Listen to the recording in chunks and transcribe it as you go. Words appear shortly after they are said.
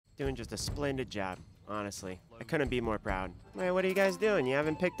Doing just a splendid job, honestly. I couldn't be more proud. Hey, what are you guys doing? You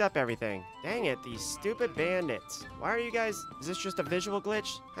haven't picked up everything. Dang it, these stupid bandits. Why are you guys... Is this just a visual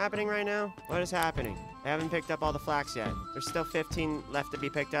glitch happening right now? What is happening? I haven't picked up all the flax yet. There's still 15 left to be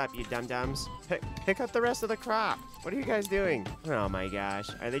picked up, you dum-dums. Pick up the rest of the crop. What are you guys doing? Oh my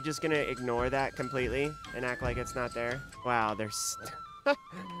gosh. Are they just gonna ignore that completely and act like it's not there? Wow, they're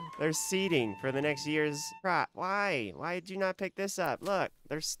seeding for the next year's crop. Why? Why did you not pick this up? Look,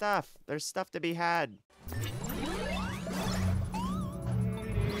 there's stuff. There's stuff to be had.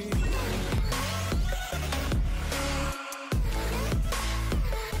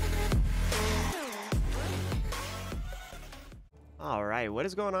 Alright, what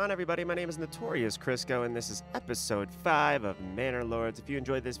is going on, everybody? My name is Notorious Crisco, and this is episode 5 of Manor Lords. If you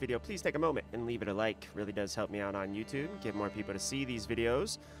enjoyed this video, please take a moment and leave it a like. Really does help me out on YouTube, get more people to see these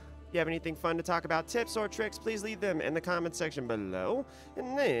videos. If you have anything fun to talk about, tips or tricks, please leave them in the comment section below.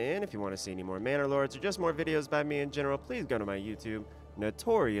 And then, if you want to see any more Manor Lords or just more videos by me in general, please go to my YouTube,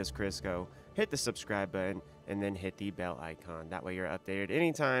 Notorious Crisco, hit the subscribe button, and then hit the bell icon. That way you're updated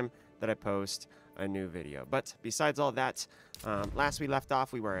anytime that I post a new video. But besides all that, last we left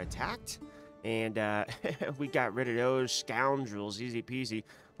off, we were attacked, and we got rid of those scoundrels, easy peasy.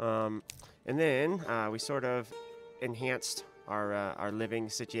 And then we sort of enhanced our living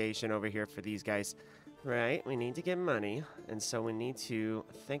situation over here for these guys. Right, we need to get money, and so we need to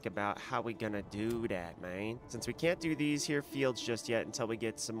think about how we're gonna do that, man. Since we can't do these here fields just yet until we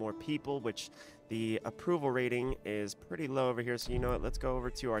get some more people, which the approval rating is pretty low over here, so you know what, let's go over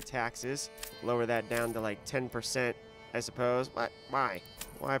to our taxes, lower that down to like 10%, I suppose. What? Why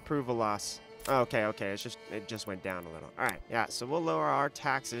approval loss? Okay, it just went down a little. All right, yeah, so we'll lower our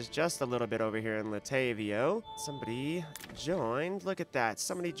taxes just a little bit over here in Latavio. Somebody joined. Look at that.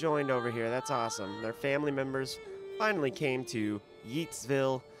 Somebody joined over here. That's awesome. Their family members finally came to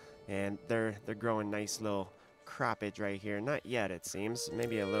Yeatsville, and they're growing nice little croppage right here. Not yet, it seems.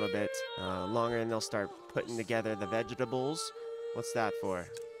 Maybe a little bit longer, and they'll start putting together the vegetables. What's that for?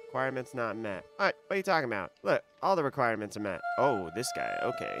 Requirements not met. All right, what are you talking about? Look, all the requirements are met. Oh, this guy.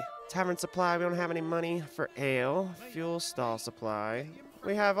 Okay. Tavern supply, we don't have any money for ale. Fuel stall supply.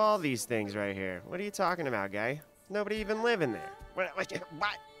 We have all these things right here. What are you talking about, guy? Nobody even living there. What?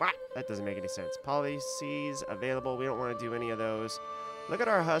 That doesn't make any sense. Policies available. We don't want to do any of those. Look at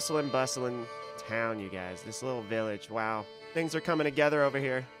our hustle and bustling town, you guys. This little village. Wow. Things are coming together over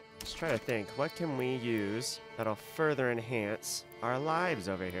here. Let's try to think. What can we use that'll further enhance our lives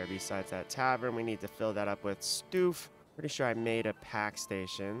over here? Besides that tavern, we need to fill that up with stoof. Pretty sure I made a pack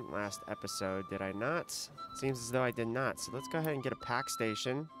station last episode, did I not? Seems as though I did not, so let's go ahead and get a pack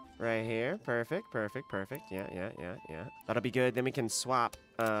station right here. Perfect. Yeah. That'll be good. Then we can swap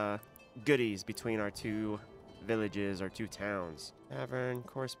goodies between our two villages or two towns. Tavern,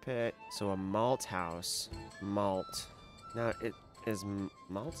 course pit. So a malt house. Malt. Now,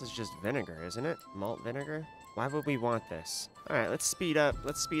 malt is just vinegar, isn't it? Malt vinegar? Why would we want this? All right, let's speed up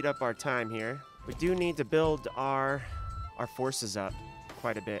our time here. We do need to build our forces up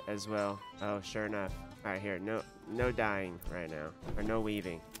quite a bit as well. Oh, sure enough. All right, here, no dying right now, or no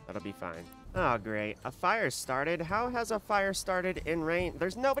weaving. That'll be fine. Oh, great. A fire started. How has a fire started in rain?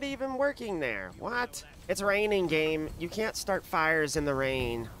 There's nobody even working there. What? It's raining, game. You can't start fires in the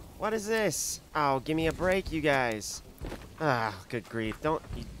rain. What is this? Oh, give me a break, you guys. Ah, good grief. You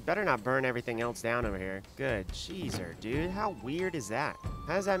better not burn everything else down over here. Good jeezer, dude. How weird is that?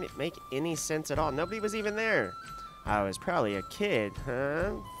 How does that make any sense at all? Nobody was even there. I was probably a kid,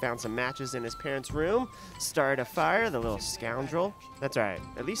 huh? Found some matches in his parents' room, started a fire, the little scoundrel. That's right.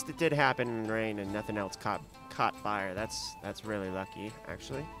 At least it did happen in the rain and nothing else caught fire. That's really lucky,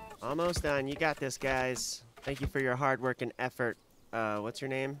 actually. Almost done. You got this, guys. Thank you for your hard work and effort. What's your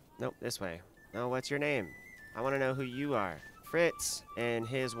name? Nope, this way. No, what's your name? I want to know who you are. Fritz and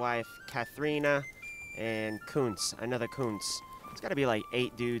his wife, Katharina, and Kuntz, another Kuntz. There's got to be like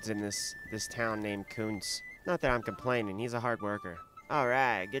 8 dudes in this town named Kuntz. Not that I'm complaining, he's a hard worker. All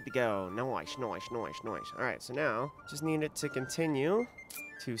right, good to go. Nice. All right, so now, just need it to continue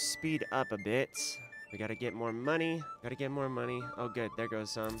to speed up a bit. We got to get more money. Oh, good, there goes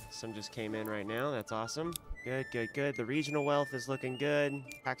some. Some just came in right now, that's awesome. Good. The regional wealth is looking good.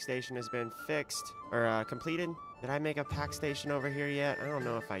 Pack station has been fixed, or completed. Did I make a pack station over here yet? I don't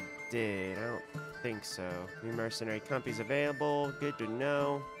know if I did. I don't think so. New mercenary companies available. Good to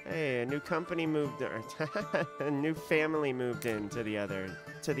know. Hey, a new company moved, or a new family moved into the other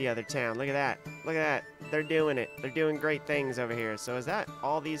town. Look at that. They're doing it. They're doing great things over here. So is that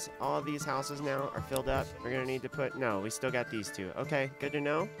all these houses now are filled up? We're gonna need to put, no, we still got these two. Okay, good to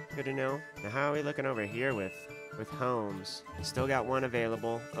know. Now how are we looking over here with with homes. Still got one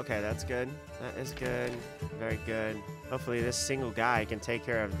available. Okay, that's good. That is good. Very good. Hopefully this single guy can take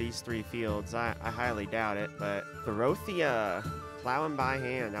care of these 3 fields. I highly doubt it, but Dorothea, plowing by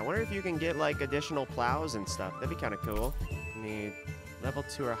hand. I wonder if you can get like additional plows and stuff. That'd be kind of cool. Need level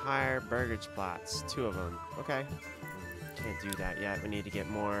 2 or higher burgage plots. 2 of them. Okay. Can't do that yet. We need to get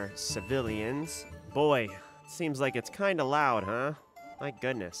more civilians. Boy, seems like it's kind of loud, huh? My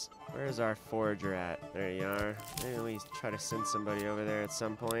goodness. Where's our forager at? There you are. Maybe we try to send somebody over there at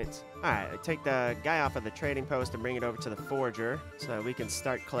some point. Alright, take the guy off of the trading post and bring it over to the forager so that we can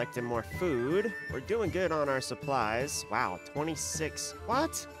start collecting more food. We're doing good on our supplies. Wow, 26.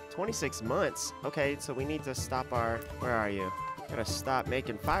 What? 26 months. Okay, so we need to stop our... Where are you? Gotta stop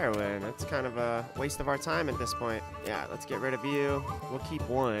making firewood. That's kind of a waste of our time at this point. Yeah, let's get rid of you. We'll keep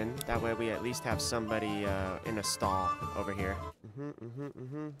 1. That way we at least have somebody in a stall over here.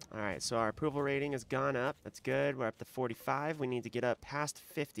 All right, so our approval rating has gone up. That's good. We're up to 45. We need to get up past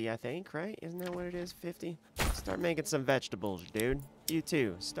 50, I think, right? Isn't that what it is? 50? Start making some vegetables, dude. You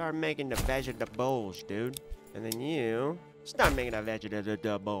too. Start making the vegetables, dude. And then you start making the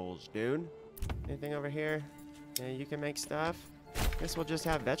vegetables, dude. Anything over here? Yeah, you can make stuff. Guess we'll just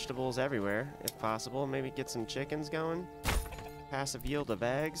have vegetables everywhere, if possible. Maybe get some chickens going. Passive yield of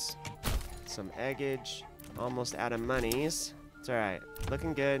eggs. Some eggage. Almost out of monies. It's alright.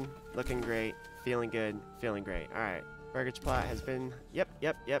 Looking good. Looking great. Feeling good. Feeling great. Alright. Burgage plot has been... Yep.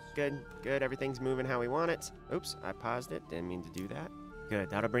 Good. Good. Everything's moving how we want it. Oops. I paused it. Didn't mean to do that. Good.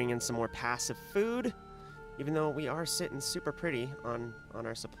 That'll bring in some more passive food. Even though we are sitting super pretty on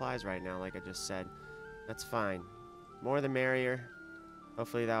our supplies right now, like I just said. That's fine. More the merrier.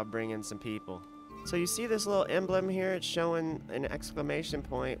 Hopefully that'll bring in some people. So you see this little emblem here? It's showing an exclamation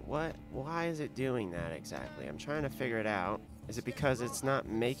point. What? Why is it doing that exactly? I'm trying to figure it out. Is it because it's not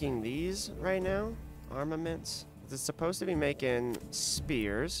making these right now? Armaments? It's supposed to be making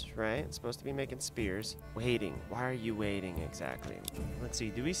spears, right? It's supposed to be making spears. Waiting. Why are you waiting exactly? Let's see.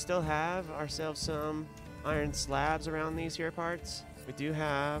 Do we still have ourselves some iron slabs around these here parts? We do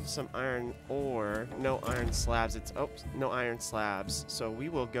have some iron ore. No iron slabs. No iron slabs. So we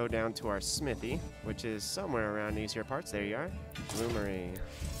will go down to our smithy, which is somewhere around these here parts. There you are. Bloomery.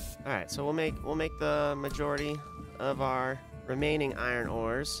 All right, so we'll make the majority of our remaining iron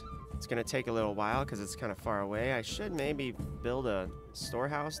ores. It's gonna take a little while because it's kind of far away. I should maybe build a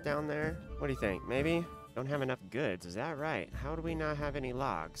storehouse down there. What do you think? Maybe? Don't have enough goods. Is that right? How do we not have any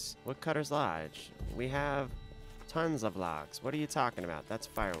logs? Woodcutter's Lodge. We have tons of logs. What are you talking about? That's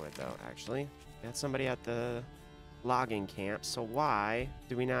firewood, though, actually. Got somebody at the logging camp, so why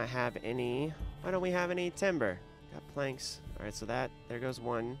do we not have any... Why don't we have any timber? Got planks. All right, so there goes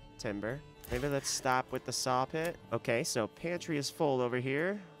 1 timber. Maybe let's stop with the saw pit. Okay, so pantry is full over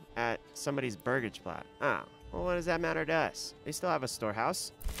here at somebody's burgage plot. Ah, well, what does that matter to us? They still have a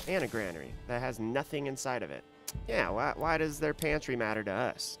storehouse and a granary that has nothing inside of it. Yeah, why does their pantry matter to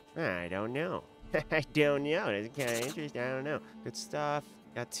us? I don't know. I don't know. It's kind of interesting. I don't know. Good stuff.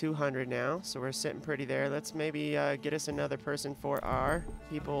 Got 200 now, so we're sitting pretty there. Let's maybe get us another person for our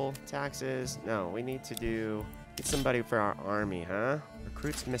people taxes. No, we need to get somebody for our army, huh?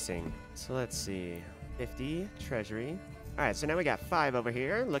 Recruits missing. So let's see. 50 treasury. All right, so now we got 5 over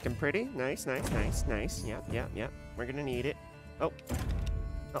here. Looking pretty. Nice. Yep. We're gonna need it. Oh,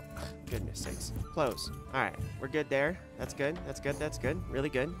 goodness sakes. Close. All right, we're good there. That's good. Really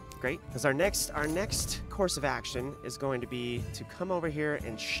good. Great. Because our next course of action is going to be to come over here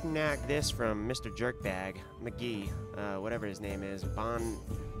and snag this from Mr. Jerkbag McGee, whatever his name is,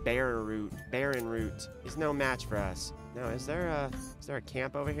 Baron Root. He's no match for us. No, is there a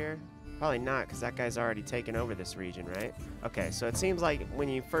camp over here? Probably not, because that guy's already taken over this region, right? Okay, so it seems like when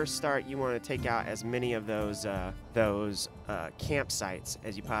you first start, you want to take out as many of those campsites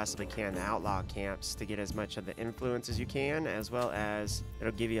as you possibly can, the outlaw camps, to get as much of the influence as you can, as well as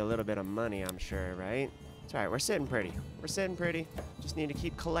it'll give you a little bit of money, I'm sure, right? It's all right, we're sitting pretty. Just need to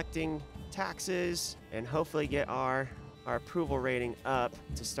keep collecting taxes and hopefully get our approval rating up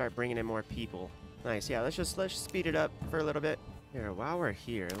to start bringing in more people. Nice, yeah, let's speed it up for a little bit. Here, while we're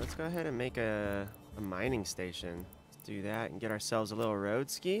here, let's go ahead and make a mining station. Let's do that and get ourselves a little road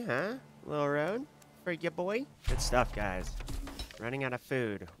ski, huh? A little road for you, boy. Good stuff, guys. Running out of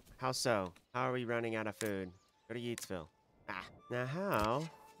food. How so? How are we running out of food? Go to Yeatsville. Ah, now how,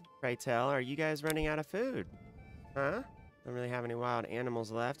 pray tell, are you guys running out of food? Huh? Don't really have any wild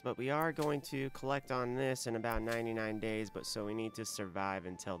animals left, but we are going to collect on this in about 99 days, but so we need to survive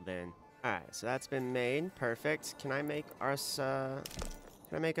until then. Alright, so that's been made. Perfect. Can I make us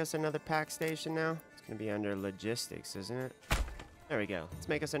another pack station now? It's gonna be under logistics, isn't it? There we go. Let's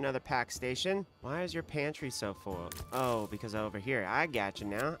make us another pack station. Why is your pantry so full? Oh, because over here. I got you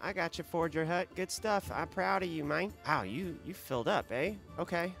now. I got you, Forger Hut. Good stuff. I'm proud of you, man. Wow, you filled up, eh?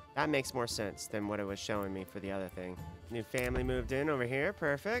 Okay. That makes more sense than what it was showing me for the other thing. New family moved in over here.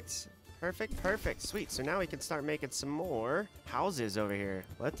 Perfect. Perfect, perfect. Sweet. So now we can start making some more houses over here.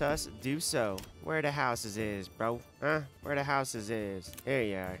 Let us do so. Where the houses is, bro? Huh? Where the houses is? There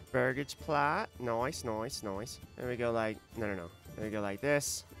you are. Burgage plot. Nice, nice, nice. There we go like... No. There we go like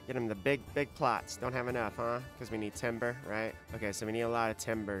this. Get them the big plots. Don't have enough, huh? Because we need timber, right? Okay, so we need a lot of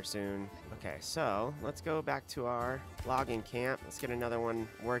timber soon. Okay, so let's go back to our logging camp. Let's get another one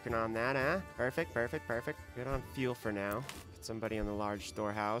working on that, huh? Perfect, perfect, perfect. Good on fuel for now. Somebody in the large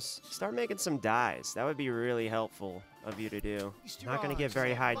storehouse. Start making some dyes. That would be really helpful of you to do. Not going to get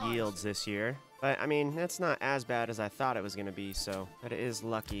very high yields this year. But, I mean, that's not as bad as I thought it was going to be, so that is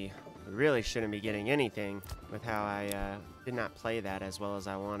lucky. We really shouldn't be getting anything with how I did not play that as well as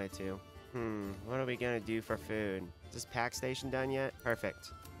I wanted to. What are we going to do for food? Is this pack station done yet?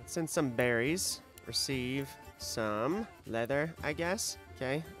 Perfect. Let's send some berries. Receive some leather, I guess.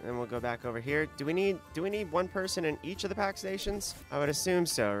 Okay, and then we'll go back over here. Do we need one person in each of the pack stations? I would assume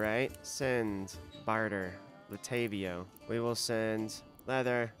so, right? Send barter Latavio. We will send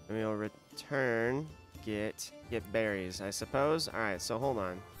leather, and we will return get berries, I suppose. All right, so hold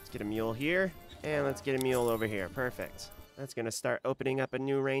on. Let's get a mule here, and let's get a mule over here. Perfect. That's gonna start opening up a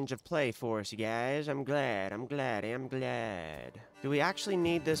new range of play for us, you guys. I'm glad. Do we actually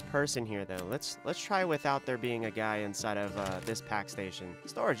need this person here, though? Let's try without there being a guy inside of this pack station.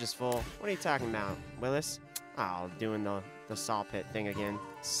 Storage is full. What are you talking about, Willis? Oh, doing the saw pit thing again.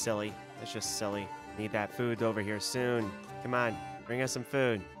 Silly. It's just silly. Need that food over here soon. Come on, bring us some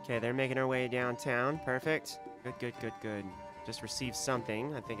food. Okay, they're making our way downtown. Perfect. Good. Just received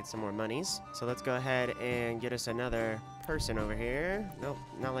something. I think it's some more monies. So let's go ahead and get us another person over here. Nope,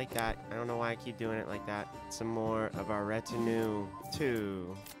 not like that. I don't know why I keep doing it like that. Some more of our retinue.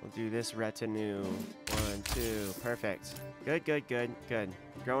 2. We'll do this retinue. 1, 2. Perfect. Good.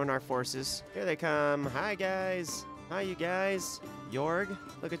 Growing our forces. Here they come. Hi, guys. Hi, you guys. Jorg,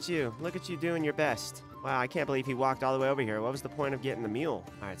 look at you. Look at you doing your best. Wow, I can't believe he walked all the way over here. What was the point of getting the mule?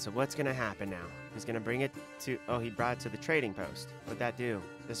 All right, so what's going to happen now? He's going to bring it to... Oh, he brought it to the trading post. What'd that do?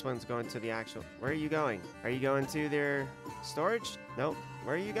 This one's going to the actual... Where are you going? Are you going to their storage? Nope.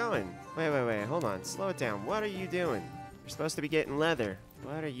 Where are you going? Wait. Hold on. Slow it down. What are you doing? You're supposed to be getting leather.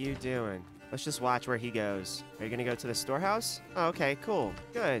 What are you doing? Let's just watch where he goes. Are you going to go to the storehouse? Oh, okay, cool.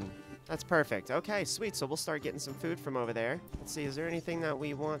 Good. That's perfect. Okay, sweet. So we'll start getting some food from over there. Let's see. Is there anything that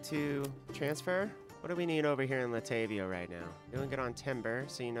we want to transfer? What do we need over here in Latavio right now? Doing good on timber,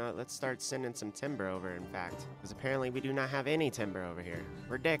 so you know what, let's start sending some timber over, in fact. Because apparently we do not have any timber over here.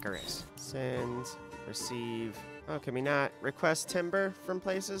 Ridiculous. Send, receive. Oh, can we not request timber from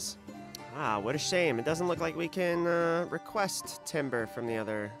places? Ah, what a shame. It doesn't look like we can request timber from the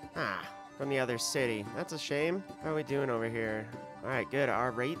other city. That's a shame. How are we doing over here? All right, good. Our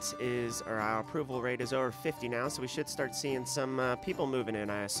approval rate is over 50 now, so we should start seeing some people moving in,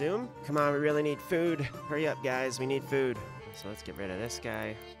 I assume. Come on, we really need food. Hurry up, guys. We need food. So let's get rid of this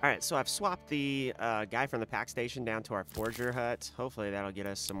guy. All right, so I've swapped the guy from the pack station down to our forger hut. Hopefully that'll get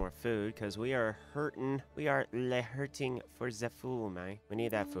us some more food, because we are hurting. We are hurting for the food, man. We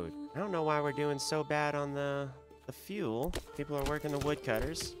need that food. I don't know why we're doing so bad on the fuel. People are working the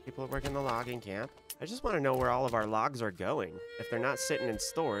woodcutters. People are working the logging camp. I just want to know where all of our logs are going. If they're not sitting in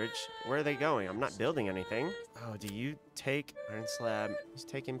storage, where are they going? I'm not building anything. Oh, do you take iron slab? He's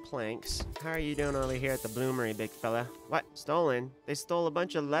taking planks. How are you doing over here at the bloomery, big fella? What? Stolen? They stole a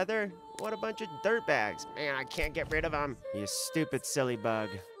bunch of leather? What a bunch of dirtbags. Man, I can't get rid of them. You stupid, silly bug.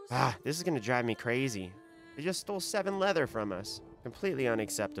 Ah, this is going to drive me crazy. They just stole 7 leather from us. Completely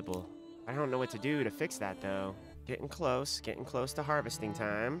unacceptable. I don't know what to do to fix that, though. Getting close to harvesting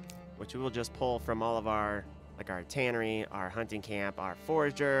time, which we will just pull from all of our, like our tannery, our hunting camp, our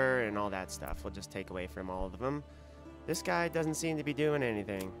forager, and all that stuff. We'll just take away from all of them. This guy doesn't seem to be doing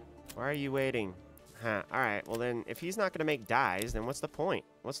anything. Why are you waiting? Huh, alright, well then, if he's not gonna make dyes, then what's the point?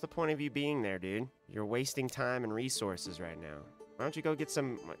 What's the point of you being there, dude? You're wasting time and resources right now. Why don't you go get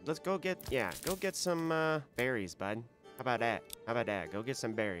some, go get some berries, bud. How about that? Go get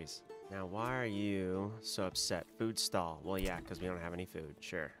some berries. Now, why are you so upset? Food stall. Well, yeah, because we don't have any food.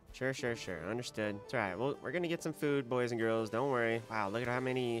 Sure. Understood. It's all right. Well, we're going to get some food, boys and girls. Don't worry. Wow, look at how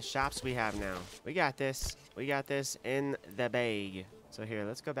many shops we have now. We got this. We got this in the bag. So here,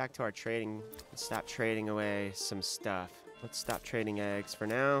 let's go back to our trading. Let's stop trading away some stuff. Let's stop trading eggs for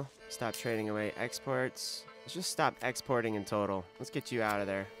now. Stop trading away exports. Let's just stop exporting in total. Let's get you out of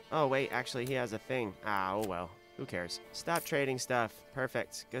there. Oh, wait, actually, he has a thing. Ah, oh well. Who cares? Stop trading stuff.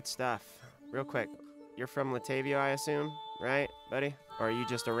 Perfect. Good stuff. Real quick. You're from Latavia, I assume? Right, buddy? Or are you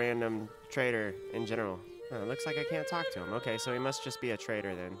just a random trader in general? Oh, it looks like I can't talk to him. Okay, so he must just be a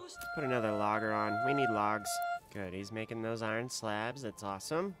trader then. Put another logger on. We need logs. Good, he's making those iron slabs. That's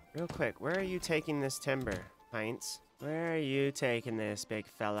awesome. Real quick, where are you taking this timber, Heinz? Where are you taking this, big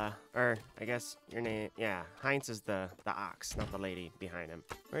fella? Or, I guess your name... Yeah, Heinz is the ox, not the lady behind him.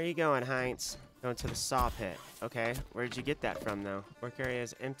 Where are you going, Heinz? Going to the saw pit. Okay, where'd you get that from, though? Work area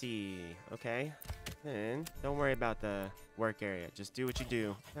is empty. Okay. Then, don't worry about the work area. Just do what you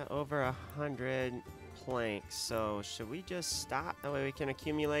do. Got over 100 planks, so should we just stop? That way we can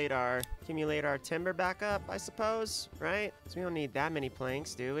accumulate our timber back up, I suppose, right? So we don't need that many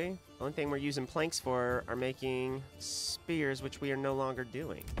planks, do we? The only thing we're using planks for are making spears, which we are no longer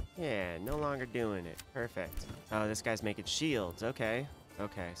doing. Yeah, no longer doing it. Perfect. Oh, this guy's making shields. Okay.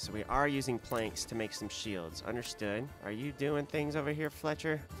 Okay, so we are using planks to make some shields. Understood. Are you doing things over here,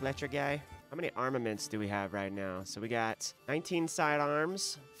 Fletcher? Fletcher guy? How many armaments do we have right now? So we got 19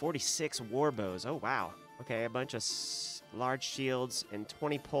 sidearms, 46 war bows. Oh, wow. Okay, a bunch of large shields and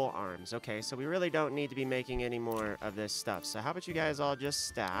 20 pole arms. Okay, so we really don't need to be making any more of this stuff. So how about you guys all just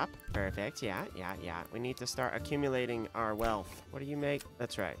stop? Perfect. Yeah. We need to start accumulating our wealth. What do you make?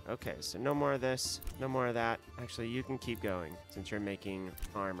 That's right. Okay, so no more of this, no more of that. Actually, you can keep going since you're making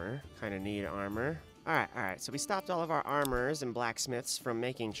armor. Kind of need armor. All right. So we stopped all of our armors and blacksmiths from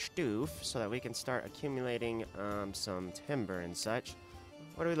making stoof so that we can start accumulating some timber and such.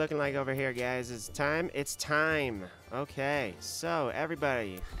 What are we looking like over here, guys? It's time? It's time. Okay, so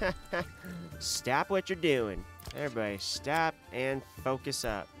everybody, stop what you're doing. Everybody, stop and focus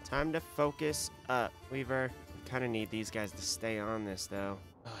up. Time to focus up. Weaver, we kind of need these guys to stay on this, though.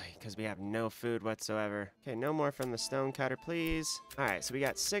 Because we have no food whatsoever. Okay, no more from the stone cutter, please. All right, so we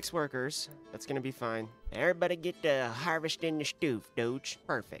got 6 workers. That's going to be fine. Everybody get to harvesting the stoof, Doge.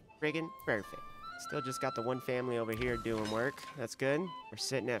 Perfect. Friggin' perfect. Still just got the one family over here doing work. That's good. We're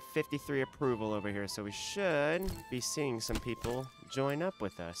sitting at 53 approval over here, so we should be seeing some people join up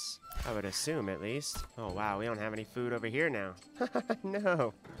with us. I would assume, at least. Oh, wow, we don't have any food over here now.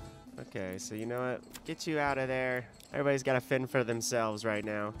 No. Okay, so you know what? Get you out of there. Everybody's got to fend for themselves right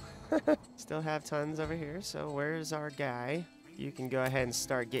now. Still have tons over here, so where's our guy? You can go ahead and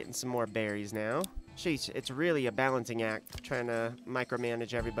start getting some more berries now. Sheesh, it's really a balancing act, trying to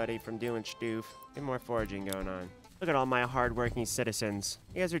micromanage everybody from doing stoof. Get more foraging going on. Look at all my hardworking citizens.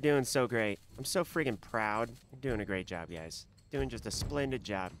 You guys are doing so great. I'm so friggin' proud. You're doing a great job, guys. Doing just a splendid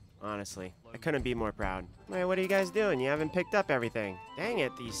job. Honestly, I couldn't be more proud. Wait, what are you guys doing? You haven't picked up everything. Dang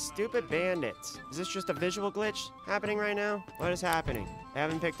it, these stupid bandits. Is this just a visual glitch happening right now? What is happening? I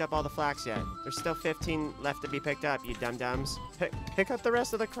haven't picked up all the flax yet. There's still 15 left to be picked up, you dum-dums. Pick up the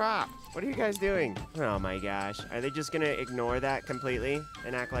rest of the crop. What are you guys doing? Oh my gosh. Are they just gonna ignore that completely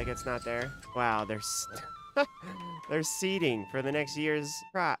and act like it's not there? Wow, they're seeding for the next year's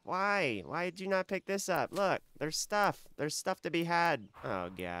crop. Why? Why did you not pick this up? Look, there's stuff. There's stuff to be had. Oh,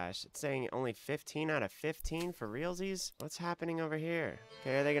 gosh. It's saying only 15 out of 15 for realsies? What's happening over here?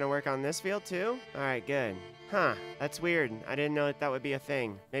 Okay, are they going to work on this field, too? All right, good. Huh, that's weird. I didn't know that would be a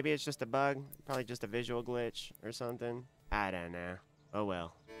thing. Maybe it's just a bug. Probably just a visual glitch or something. I don't know. Oh,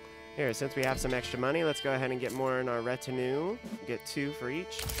 well. Here, since we have some extra money, let's go ahead and get more in our retinue. Get 2 for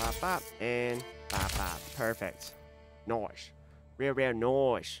each. Bop, bop, and bop, bop. Perfect. Nice. Real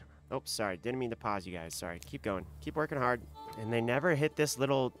nice. Oops, sorry. Didn't mean to pause you guys. Sorry. Keep going. Keep working hard. And they never hit this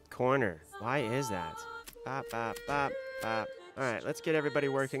little corner. Why is that? Bop, bop, bop, bop. All right, let's get everybody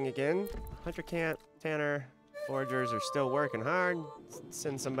working again. Hunter Camp, Tanner, foragers are still working hard.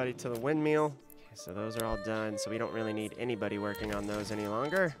 Send somebody to the windmill. Okay, so those are all done. So we don't really need anybody working on those any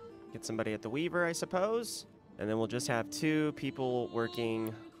longer. Get somebody at the weaver, I suppose. And then we'll just have 2 people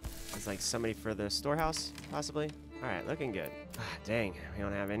working as like somebody for the storehouse, possibly. All right, looking good. Ah, dang, we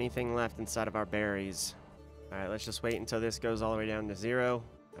don't have anything left inside of our berries. All right, let's just wait until this goes all the way down to 0.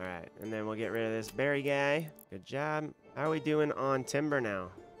 All right, and then we'll get rid of this berry guy. Good job. How are we doing on timber now?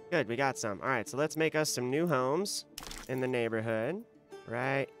 Good, we got some. All right, so let's make us some new homes in the neighborhood.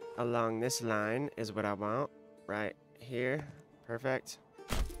 Right along this line is what I want. Right here. Perfect.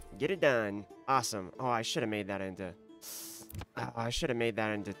 Get it done. Awesome. Oh, I should have made that into... Oh, I should have made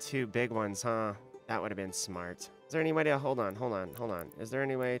that into 2 big ones, huh? That would have been smart. Is there any way to... Hold on. Is there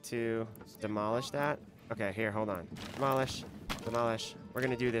any way to demolish that? Okay, here, hold on. Demolish. We're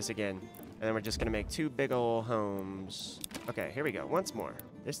gonna do this again. And then we're just gonna make 2 big ol' homes. Okay, here we go. Once more.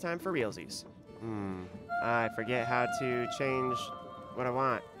 This time for realsies. I forget how to change what I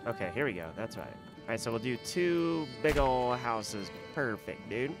want. Okay, here we go. That's right. All right, so we'll do 2 big ol' houses. Perfect,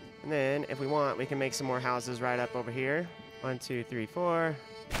 dude. And then if we want, we can make some more houses right up over here. 1, 2, 3, 4. And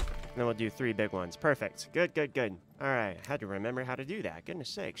then we'll do 3 big ones. Perfect. Good, good, good. All right. Had to remember how to do that. Goodness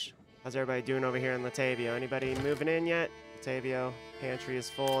sakes. How's everybody doing over here in Latavio? Anybody moving in yet? Latavio, pantry is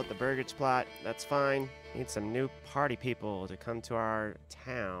full at the burgage plot. That's fine. Need some new party people to come to our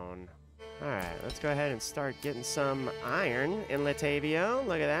town. All right, let's go ahead and start getting some iron in Latavio.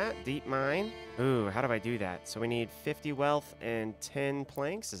 Look at that, deep mine. Ooh, how do I do that? So we need 50 wealth and 10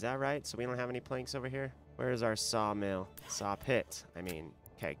 planks, is that right? So we don't have any planks over here? Where's our sawmill? Saw pit, I mean.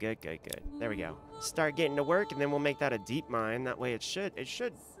 Okay, good, good, good. There we go. Start getting to work, and then we'll make that a deep mine. That way it should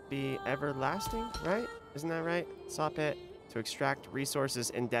be everlasting, right? Isn't that right? Saw pit. To extract resources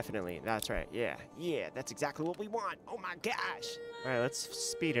indefinitely. That's right. Yeah. Yeah, that's exactly what we want. Oh my gosh. All right, let's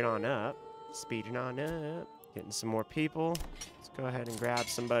speed it on up. Speeding on up. Getting some more people. Let's go ahead and grab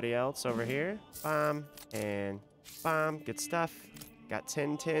somebody else over here. Bomb and bomb. Good stuff. Got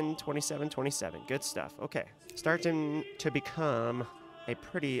 10, 10, 27, 27. Good stuff. Okay. Starting to become a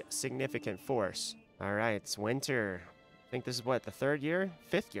pretty significant force. All right, it's winter. I think this is what, the 3rd year?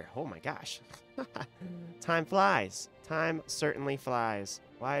 5th year. Oh my gosh. Time flies. Time certainly flies.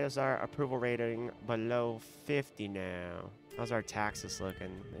 Why is our approval rating below 50 now? How's our taxes looking?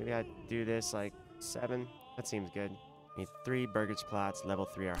 Maybe I do this like 7. That seems good. Need 3 burgage plots, level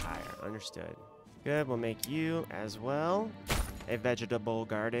 3 or higher. Understood. Good, we'll make you as well. A vegetable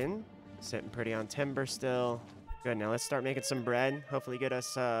garden. Sitting pretty on timber still. Good, now let's start making some bread. Hopefully get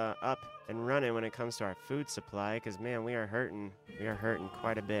us up and running when it comes to our food supply. Because, man, we are hurting. We are hurting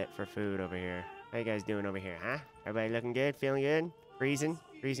quite a bit for food over here. How you guys doing over here, huh? Everybody looking good? Feeling good? Freezing?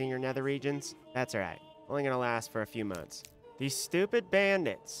 Freezing your nether regions? That's all right. Only gonna last for a few months. These stupid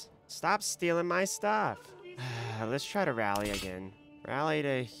bandits. Stop stealing my stuff. Let's try to rally again. Rally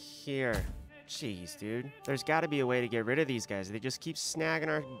to here. Jeez, dude. There's got to be a way to get rid of these guys. They just keep snagging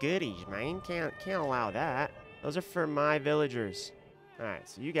our goodies, man. Can't allow that. Those are for my villagers. All right,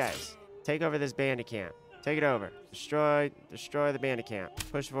 so you guys, take over this bandit camp. Take it over. Destroy the bandit camp.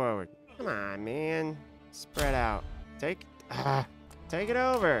 Push forward. Come on, man. Spread out. Take it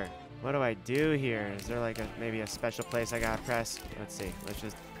over. What do I do here? Is there like maybe a special place I gotta press? Let's see. Let's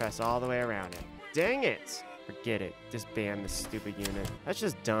just press all the way around it. Dang it. Forget it. Disband this stupid unit. That's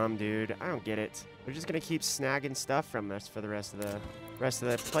just dumb, dude. I don't get it. They're just gonna keep snagging stuff from us for the rest of the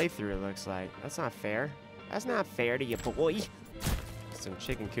playthrough, it looks like. That's not fair. That's not fair to you, boy. Some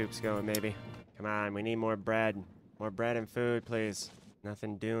chicken coops going, maybe. Come on, we need more bread. More bread and food, please.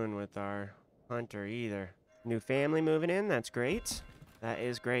 Nothing doing with our hunter either. New family moving in, that's great. That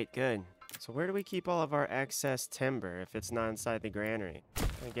is great, good. So where do we keep all of our excess timber if it's not inside the granary?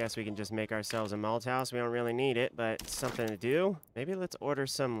 I guess we can just make ourselves a malt house. We don't really need it, but it's something to do. Maybe let's order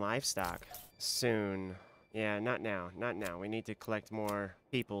some livestock soon. Yeah, not now, not now. We need to collect more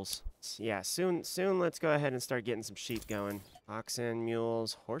peoples. Yeah, soon let's go ahead and start getting some sheep going. Oxen,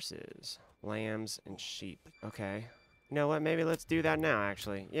 mules, horses, lambs, and sheep. Okay. You know what? Maybe let's do that now,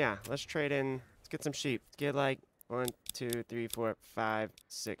 actually. Yeah, let's trade in. Let's get some sheep. Let's get like 1, 2, 3, 4, 5,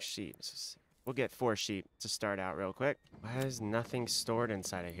 6 sheep. We'll get 4 sheep to start out real quick. Why is nothing stored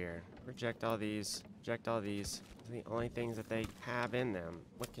inside of here? Reject all these. Reject all these. These are the only things that they have in them.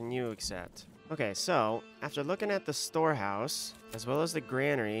 What can you accept? Okay, so after looking at the storehouse, as well as the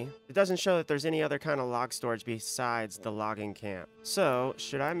granary, it doesn't show that there's any other kind of log storage besides the logging camp. So,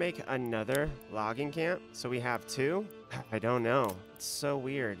 should I make another logging camp so we have 2? I don't know. It's so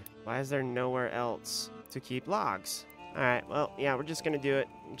weird. Why is there nowhere else to keep logs? Alright, well, yeah, we're just gonna do it.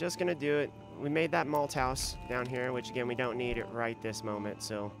 I'm just gonna do it. We made that malt house down here, which again, we don't need it right this moment,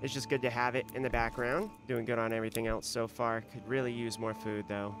 so it's just good to have it in the background. Doing good on everything else so far. Could really use more food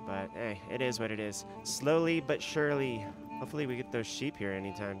though, but hey, it is what it is. Slowly but surely. Hopefully we get those sheep here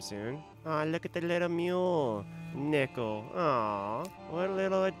anytime soon. Aw, look at the little mule. Nickel. Aw, what a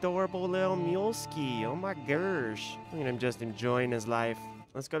little adorable little mule ski. Oh my gosh. Look at him just enjoying his life.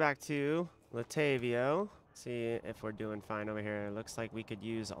 Let's go back to Latavio. See if we're doing fine over here. It looks like we could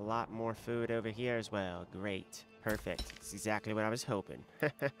use a lot more food over here as well. Great. Perfect. That's exactly what I was hoping. No,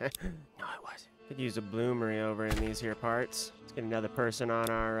 it wasn't. Could use a bloomery over in these here parts. Let's get another person on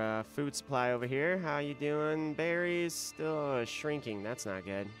our food supply over here. How you doing? Berries still shrinking. That's not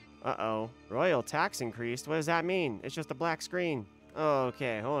good. Uh-oh. Royal tax increased. What does that mean? It's just a black screen.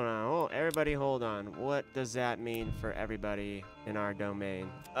 Okay, hold on. Everybody hold on. What does that mean for everybody in our domain?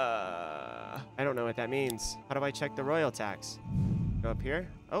 I don't know what that means. How do I check the royal tax? Go up here.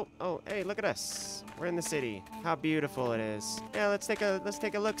 Oh, hey, look at us. We're in the city. How beautiful it is. Yeah, let's take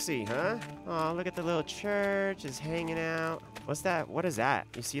a look-see, huh? Oh, look at the little church is hanging out. What's that? What is that?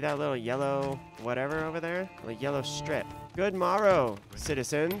 You see that little yellow whatever over there? A yellow strip. Good morrow,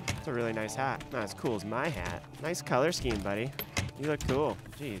 citizen. It's a really nice hat. Not as cool as my hat. Nice color scheme, buddy. You look cool.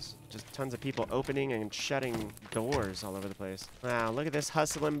 Jeez, just tons of people opening and shutting doors all over the place. Wow, look at this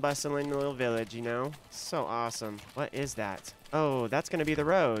hustling, bustling little village, you know? So awesome. What is that? Oh, that's gonna be the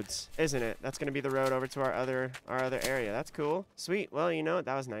roads, isn't it? That's gonna be the road over to our other area. That's cool. Sweet. Well, you know what?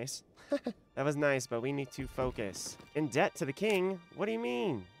 That was nice. That was nice, but we need to focus. In debt to the king? What do you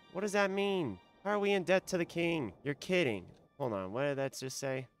mean? What does that mean? How are we in debt to the king? You're kidding. Hold on, what did that just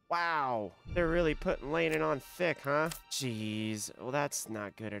say? Wow, they're really laying it on thick, huh? Jeez, well, that's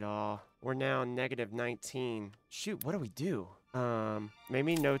not good at all. We're now -19. Shoot, what do we do?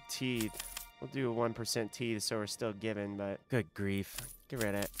 Maybe no teeth. We'll do a 1% teeth so we're still giving, but good grief. Get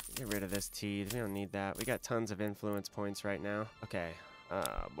rid of this teeth. We don't need that. We got tons of influence points right now. Okay.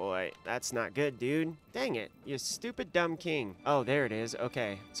 Oh, boy. That's not good, dude. Dang it. You stupid dumb king. Oh, there it is.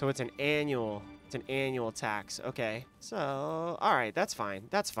 Okay. So it's an annual tax. Okay. So, all right. That's fine.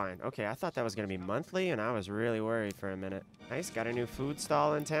 That's fine. Okay. I thought that was going to be monthly, and I was really worried for a minute. Nice. Got a new food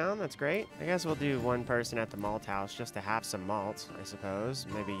stall in town. That's great. I guess we'll do one person at the malt house just to have some malt, I suppose.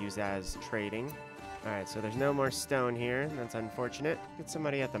 Maybe use that as trading. All right, so there's no more stone here. That's unfortunate. Get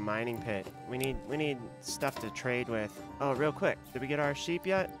somebody at the mining pit. We need stuff to trade with. Oh, real quick. Did we get our sheep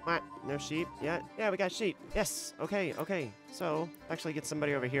yet? What? No sheep yet? Yeah, we got sheep. Yes. Okay. So, actually get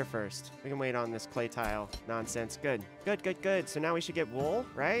somebody over here first. We can wait on this clay tile nonsense. Good. So now we should get wool,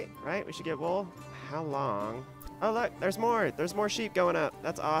 right? Right? We should get wool. How long? Oh, look, there's more. There's more sheep going up.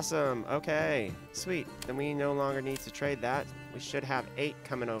 That's awesome. Okay, sweet. Then we no longer need to trade that. We should have 8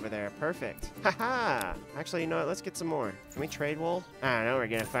 coming over there. Perfect. Haha. Actually, you know what? Let's get some more. Can we trade wool? I don't know. We're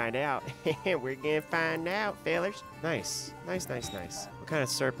going to find out. We're going to find out, fellas. Nice. What kind of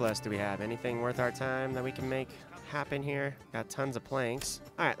surplus do we have? Anything worth our time that we can make happen here? Got tons of planks.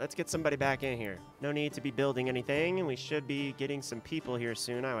 All right, let's get somebody back in here. No need to be building anything, and we should be getting some people here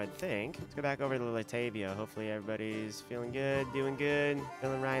soon, I would think. Let's go back over to Latavia. Hopefully everybody's feeling good, doing good,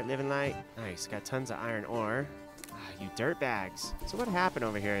 feeling right, living light. Nice, got tons of iron ore. Ah, you dirtbags. So what happened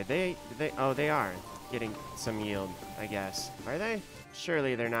over here? They are getting some yield, I guess. Are they?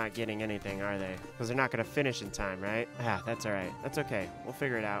 Surely they're not getting anything, are they? Because they're not going to finish in time, right? Ah, that's all right. That's okay. We'll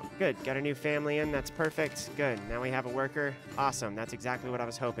figure it out. Good. Got a new family in. That's perfect. Good. Now we have a worker. Awesome. That's exactly what I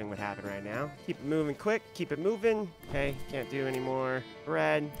was hoping would happen right now. Keep it moving quick. Keep it moving. Okay. Can't do any more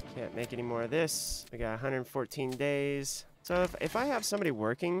bread. Can't make any more of this. We got 114 days. So if I have somebody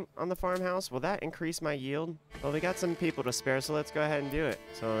working on the farmhouse, will that increase my yield? Well, we got some people to spare, so let's go ahead and do it.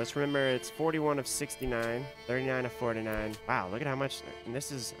 So let's remember it's 41 of 69, 39 of 49. Wow, look at how much. And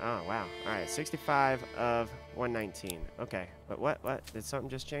this is, oh, wow. All right, 65 of 119. Okay, but what? Did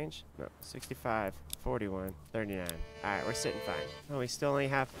something just change? No, 65, 41, 39. All right, we're sitting fine. Oh, we still only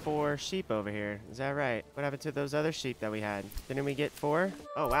have 4 sheep over here. Is that right? What happened to those other sheep that we had? Didn't we get 4?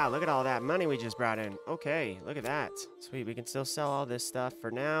 Oh, wow, look at all that money we just brought in. Okay, look at that. Sweet, we can still sell all this stuff for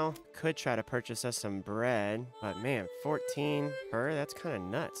now. Could try to purchase us some bread, but man, 14 per? That's kind of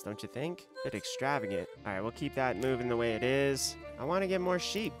nuts, don't you think? A bit extravagant. All right, we'll keep that moving the way it is. I want to get more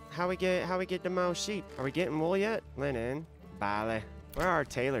sheep. How we get the most sheep? Are we getting wool yet? Linen, barley. Where are our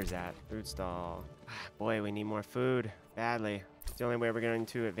tailors at? Food stall. Boy, we need more food badly. It's the only way we're going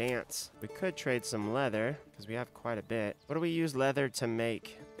to advance. We could trade some leather because we have quite a bit. What do we use leather to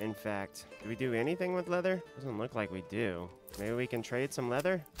make? In fact, do we do anything with leather? Doesn't look like we do. Maybe we can trade some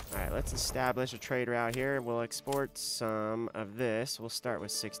leather? All right, let's establish a trade route here. We'll export some of this. We'll start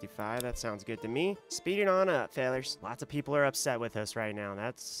with 65. That sounds good to me. Speeding on up, fellas. Lots of people are upset with us right now.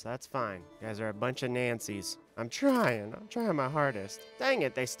 That's fine. You guys are a bunch of Nancys. I'm trying my hardest. Dang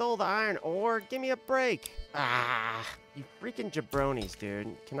it, they stole the iron ore. Give me a break. Ah, you freaking jabronis,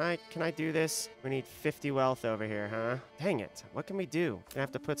 dude. Can I do this? We need 50 wealth over here, huh? Dang it. What can we do? Gonna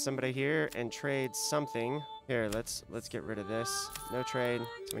have to put somebody here and trade something. Here, let's get rid of this. No trade.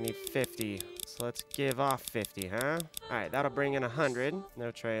 So we need 50. So let's give off 50, huh? All right, that'll bring in 100.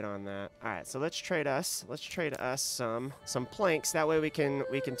 No trade on that. All right, so let's trade us some planks. That way we can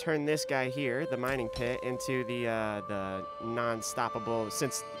turn this guy here, the mining pit, into the non-stoppable.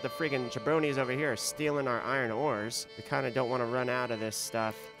 Since the friggin' jabronis over here are stealing our iron ores, we kind of don't want to run out of this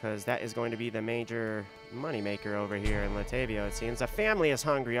stuff because that is going to be the major moneymaker over here in Latavia. It seems a family is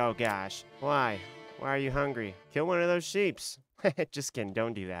hungry. Oh gosh, why? Why are you hungry? Kill one of those sheeps. Just kidding,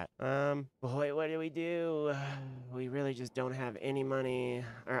 don't do that. Boy, what do? We really just don't have any money,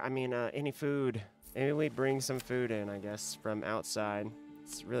 or I mean, any food. Maybe we bring some food in, I guess, from outside.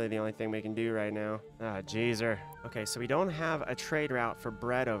 It's really the only thing we can do right now. Ah, jeezer. Okay, so we don't have a trade route for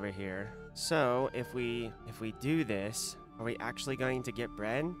bread over here. So if we do this, are we actually going to get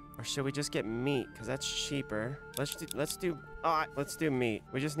bread? Or should we just get meat? Because that's cheaper. Let's do meat.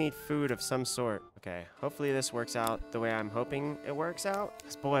 We just need food of some sort. Okay, hopefully this works out the way I'm hoping it works out.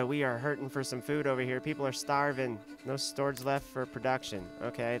 Because boy, we are hurting for some food over here. People are starving. No storage left for production.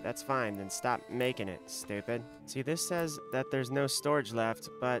 Okay, that's fine. Then stop making it, stupid. See, this says that there's no storage left,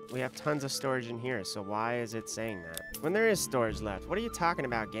 but we have tons of storage in here. So why is it saying that? When there is storage left, what are you talking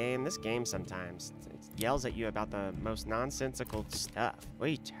about, game? This game sometimes it yells at you about the most nonsensical stuff. What are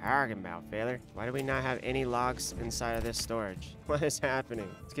you talking about, Failure? Why do we not have any logs inside of this storage? What is happening?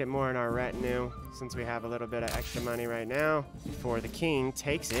 Let's get more in our retinue since we have a little bit of extra money right now before the king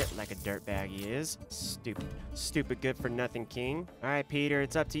takes it like a dirtbag he is. Stupid good for nothing king. All right, Peter,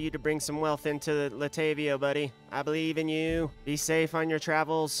 it's up to you to bring some wealth into Latavia, buddy. I believe in you. Be safe on your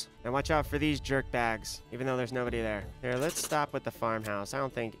travels. And watch out for these jerk bags, even though there's nobody there. Here, let's stop with the farmhouse. I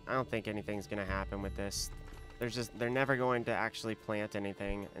don't think anything's gonna happen with this. They're never going to actually plant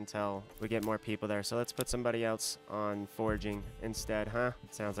anything until we get more people there. So let's put somebody else on foraging instead, huh?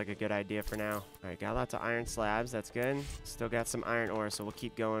 Sounds like a good idea for now. All right, got lots of iron slabs. That's good. Still got some iron ore, so we'll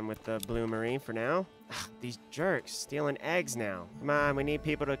keep going with the bloomery for now. Ugh, these jerks stealing eggs now. Come on, we need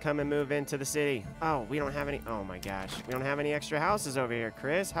people to come and move into the city. Oh, we don't have any. Oh my gosh, we don't have any extra houses over here,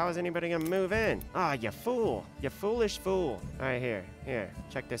 Chris. How is anybody gonna move in? Ah, you fool. You foolish fool. All right, here.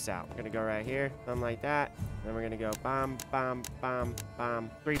 Check this out. We're gonna go right here, something like that. Then we're gonna go bam, bam, bam,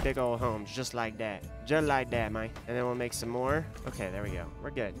 bam. 3 big old homes, just like that. Just like that, man. And then we'll make some more. Okay, there we go.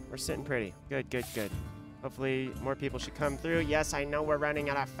 We're good. We're sitting pretty. Good. Hopefully more people should come through. Yes, I know we're running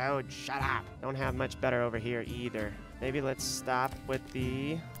out of food. Shut up. Don't have much better over here either. Maybe let's stop with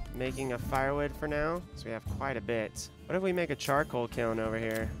the making of firewood for now, so we have quite a bit. What if we make a charcoal kiln over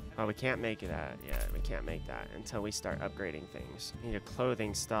here? Oh, we can't make that. Yeah, we can't make that until we start upgrading things. Need a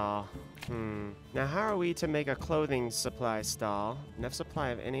clothing stall. Now, how are we to make a clothing supply stall? Enough supply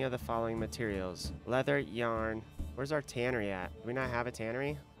of any of the following materials. Leather, yarn. Where's our tannery at? Do we not have a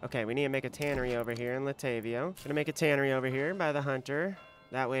tannery? Okay, we need to make a tannery over here in Latavia. Gonna make a tannery over here by the hunter.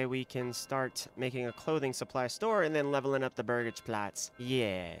 That way we can start making a clothing supply store and then leveling up the burgage plots.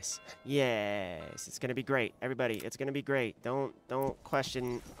 Yes. It's gonna be great, everybody. It's gonna be great. Don't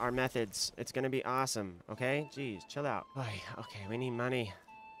question our methods. It's gonna be awesome. Okay? Jeez, chill out. Okay, we need money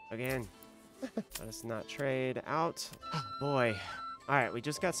again. Let us not trade out. Oh, boy. All right, we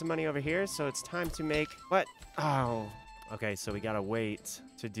just got some money over here, so it's time to make what? Oh. Okay, so we gotta wait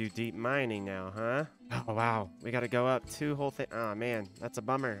to do deep mining now, huh? Oh, wow. We gotta go up 2 whole things. Oh, man, that's a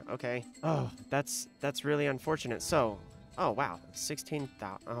bummer. Okay. Oh, that's really unfortunate. So, oh, wow.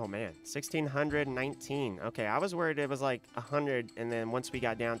 16,000. Oh, man. 1,619. Okay, I was worried it was like 100, and then once we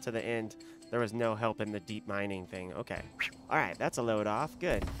got down to the end, there was no help in the deep mining thing. Okay. All right, that's a load off.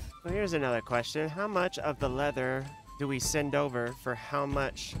 Good. So here's another question. How much of the leather do we send over for how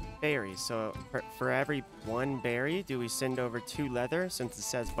much berries? So for every 1 berry, do we send over 2 leather since it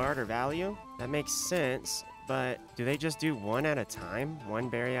says barter value? That makes sense, but do they just do 1 at a time? 1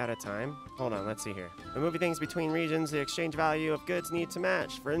 berry at a time? Hold on, let's see here. When moving things between regions, the exchange value of goods need to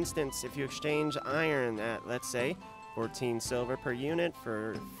match. For instance, if you exchange iron at, let's say, 14 silver per unit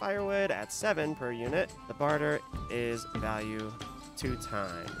for firewood at 7 per unit, the barter is value 2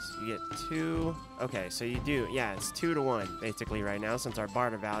 times. You get 2. Okay, so you do. Yeah, it's 2 to 1 basically right now since our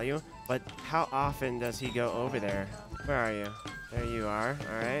barter value. But how often does he go over there? Where are you? There you are.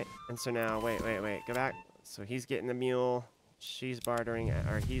 All right. And so now, wait. Go back. So he's getting the mule. She's bartering,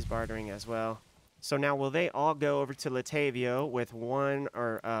 or he's bartering as well. So now will they all go over to Latavia with 1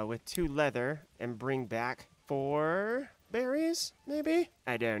 or with 2 leather and bring back 4 berries? Maybe?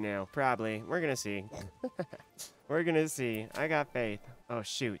 I don't know. Probably. We're gonna see. We're gonna see. I got faith. Oh,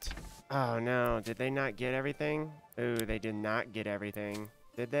 shoot. Oh, no. Did they not get everything? Ooh, they did not get everything.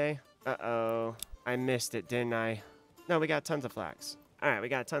 Did they? Uh-oh. I missed it, didn't I? No, we got tons of flax. All right, we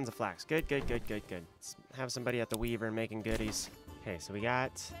got tons of flax. Good. Let's have somebody at the weaver making goodies. Okay, so we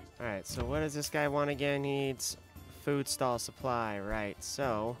got... All right, so what does this guy want again? He needs food stall supply. Right,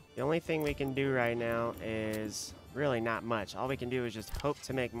 so the only thing we can do right now is... really not much. All we can do is just hope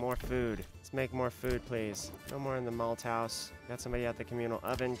to make more food. Let's make more food, please. No more in the malt house. Got somebody at the communal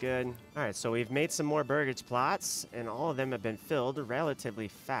oven. Good. All right, so we've made some more burgage plots, and all of them have been filled relatively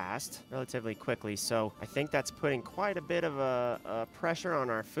fast, relatively quickly. So I think that's putting quite a bit of a pressure on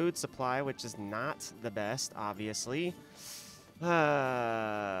our food supply, which is not the best, obviously.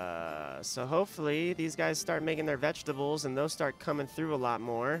 So hopefully these guys start making their vegetables and those start coming through a lot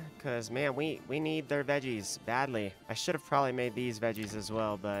more. Because, man, we need their veggies badly. I should have probably made these veggies as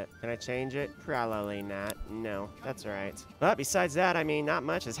well, but can I change it? Probably not. No, that's all right. But besides that, I mean, not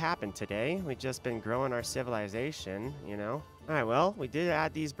much has happened today. We've just been growing our civilization, you know? All right, well, we did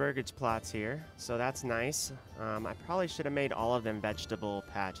add these burgage plots here, so that's nice. I probably should have made all of them vegetable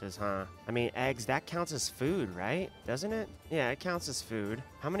patches, huh? I mean, eggs, that counts as food, right? Doesn't it? Yeah, it counts as food.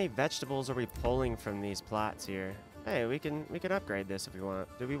 How many vegetables are we pulling from these plots here? Hey, we can upgrade this if we want.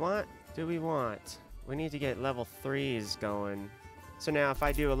 Do we want? Do we want? We need to get level 3s going. So now if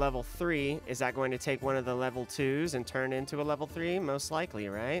I do a level 3, is that going to take one of the level 2s and turn into a level 3? Most likely,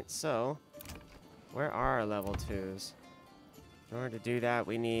 right? So, where are our level 2s? In order to do that,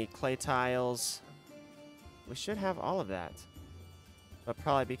 we need clay tiles. We should have all of that. But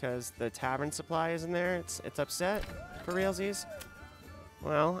probably because the tavern supply isn't there, it's upset for realsies.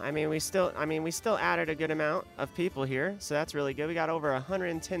 Well, I mean, we still added a good amount of people here, so that's really good. We got over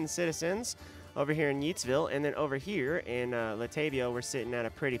 110 citizens over here in Yeatsville, and then over here in Latavia, we're sitting at a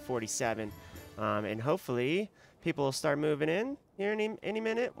pretty 47. And hopefully, people will start moving in here any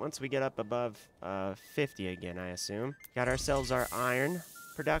minute once we get up above 50 again, I assume. Got ourselves our iron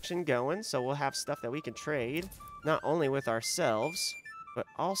production going, so we'll have stuff that we can trade, not only with ourselves, but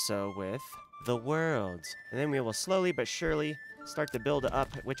also with the world. And then we will slowly but surely start to build up,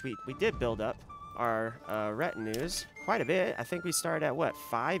 which we did build up our retinues quite a bit. I think we started at what,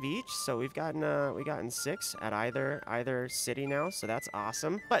 5 each, so we've gotten 6 at either city now, so that's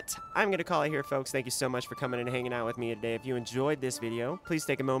awesome. But I'm gonna call it here, folks. Thank you so much for coming and hanging out with me today. If you enjoyed this video, please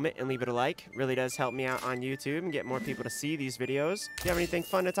take a moment and leave it a like. It really does help me out on YouTube and get more people to see these videos. If you have anything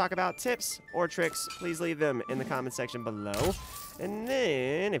fun to talk about, tips or tricks, please leave them in the comment section below. And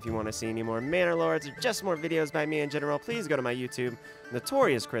then, if you want to see any more Manor Lords or just more videos by me in general, please go to my YouTube,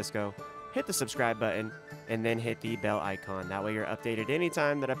 Notorious Crisco. Hit the subscribe button, and then hit the bell icon. That way you're updated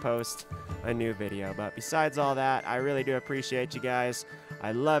anytime that I post a new video. But besides all that, I really do appreciate you guys.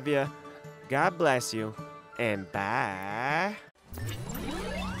 I love you. God bless you, and bye.